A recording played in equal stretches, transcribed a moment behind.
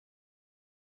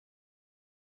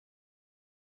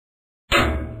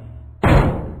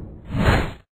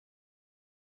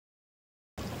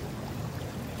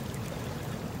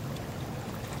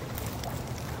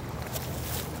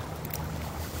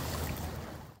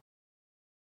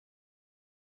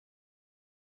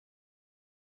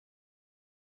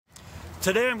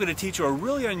Today I'm going to teach you a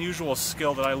really unusual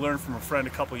skill that I learned from a friend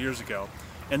a couple years ago.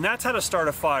 And that's how to start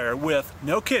a fire with,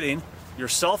 no kidding, your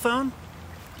cell phone,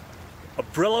 a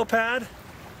Brillo Pad,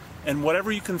 and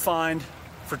whatever you can find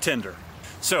for Tinder.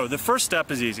 So the first step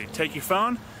is easy. Take your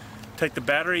phone, take the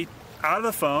battery out of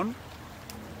the phone,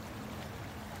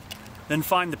 then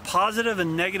find the positive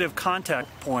and negative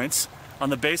contact points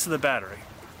on the base of the battery.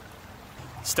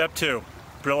 Step 2,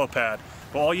 Brillo Pad.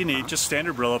 Well, all you need, just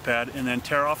standard Brillo Pad, and then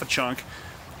tear off a chunk.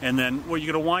 And then what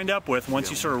you're going to wind up with, once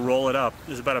you sort of roll it up,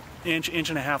 is about an inch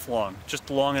and a half long. Just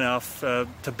long enough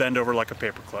to bend over like a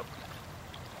paper clip.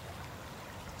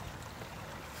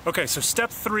 Okay, so step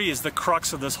 3 is the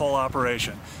crux of this whole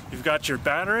operation. You've got your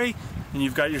battery and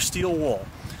you've got your steel wool.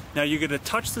 Now you're going to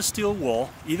touch the steel wool,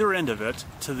 either end of it,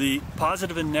 to the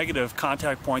positive and negative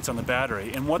contact points on the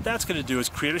battery. And what that's going to do is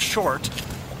create a short.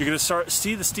 You're going to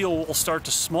see the steel wool start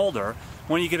to smolder.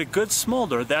 When you get a good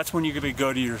smolder, that's when you're going to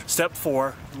go to your step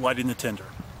 4, lighting the tinder.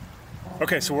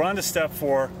 Okay, so we're on to step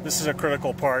 4. This is a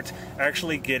critical part,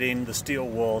 actually getting the steel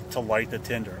wool to light the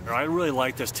tinder. I really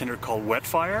like this tinder called Wet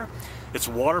Fire. It's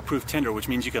waterproof tinder, which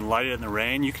means you can light it in the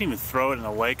rain. You can even throw it in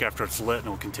a lake after it's lit and it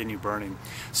will continue burning.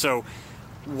 So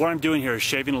what I'm doing here is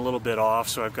shaving a little bit off,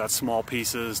 so I've got small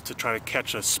pieces to try to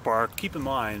catch a spark. Keep in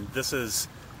mind, this is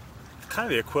kind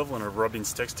of the equivalent of rubbing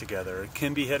sticks together. It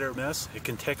can be hit or miss. It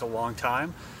can take a long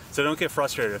time, so don't get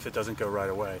frustrated if it doesn't go right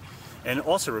away. And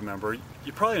also remember,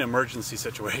 you're probably in an emergency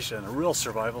situation, a real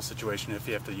survival situation if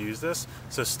you have to use this,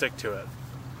 so stick to it.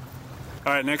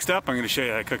 All right, next up, I'm going to show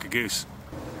you how to cook a goose.